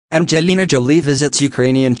Angelina Jolie visits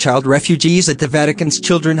Ukrainian child refugees at the Vatican's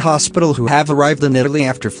Children's Hospital who have arrived in Italy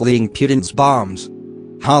after fleeing Putin's bombs.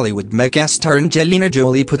 Hollywood megastar Angelina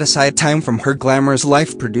Jolie put aside time from her glamorous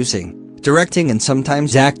life producing, directing and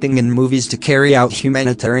sometimes acting in movies to carry out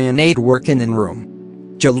humanitarian aid work in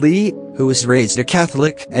Rome. Jolie, who is raised a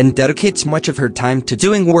Catholic and dedicates much of her time to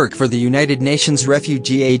doing work for the United Nations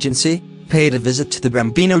Refugee Agency, paid a visit to the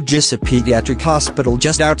Bambino Gesù pediatric hospital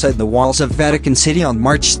just outside the walls of Vatican City on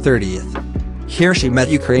March 30th. Here she met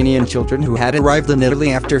Ukrainian children who had arrived in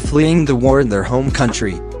Italy after fleeing the war in their home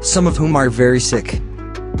country, some of whom are very sick.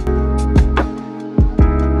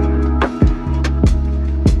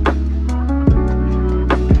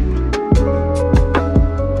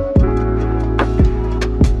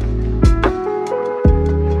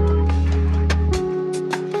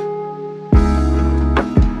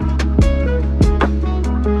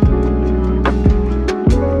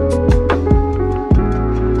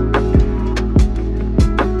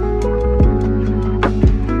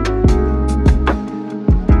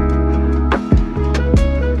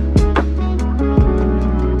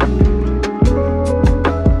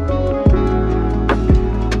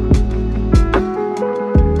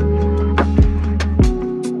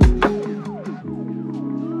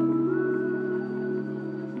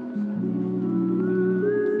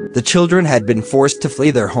 The children had been forced to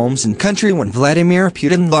flee their homes and country when Vladimir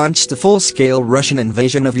Putin launched a full-scale Russian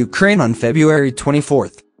invasion of Ukraine on February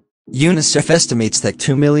 24. UNICEF estimates that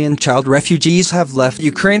 2 million child refugees have left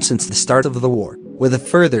Ukraine since the start of the war, with a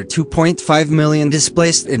further 2.5 million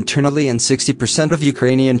displaced internally and 60% of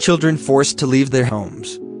Ukrainian children forced to leave their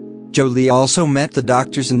homes. Jolie also met the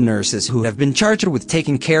doctors and nurses who have been charged with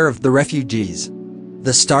taking care of the refugees.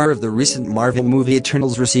 The star of the recent Marvel movie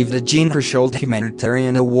Eternals received a Jean Hersholt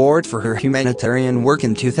Humanitarian Award for her humanitarian work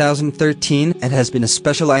in 2013 and has been a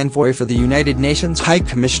special envoy for the United Nations High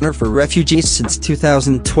Commissioner for Refugees since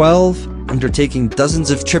 2012, undertaking dozens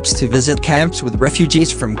of trips to visit camps with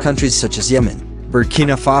refugees from countries such as Yemen,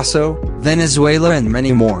 Burkina Faso, Venezuela and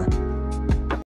many more.